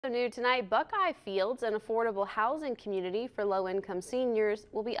New tonight, Buckeye Fields, an affordable housing community for low-income seniors,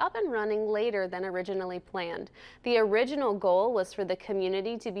 will be up and running later than originally planned. The original goal was for the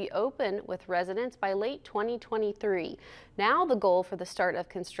community to be open with residents by late 2023. Now the goal for the start of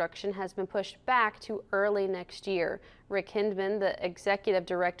construction has been pushed back to early next year. Rick Hindman, the executive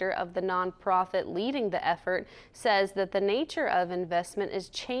director of the nonprofit leading the effort, says that the nature of investment is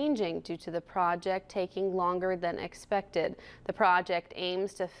changing due to the project taking longer than expected. The project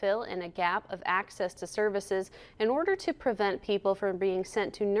aims to fill in a gap of access to services in order to prevent people from being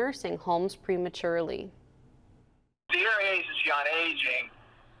sent to nursing homes prematurely. The Agency on Aging,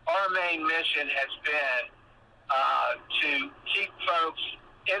 our main mission has been to keep folks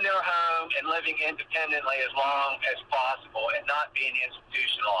in their home and living independently as long as possible and not being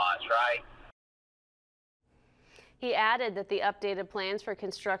institutionalized, right? He added that the updated plans for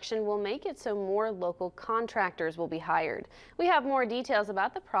construction will make it so more local contractors will be hired. We have more details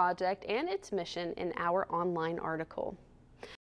about the project and its mission in our online article.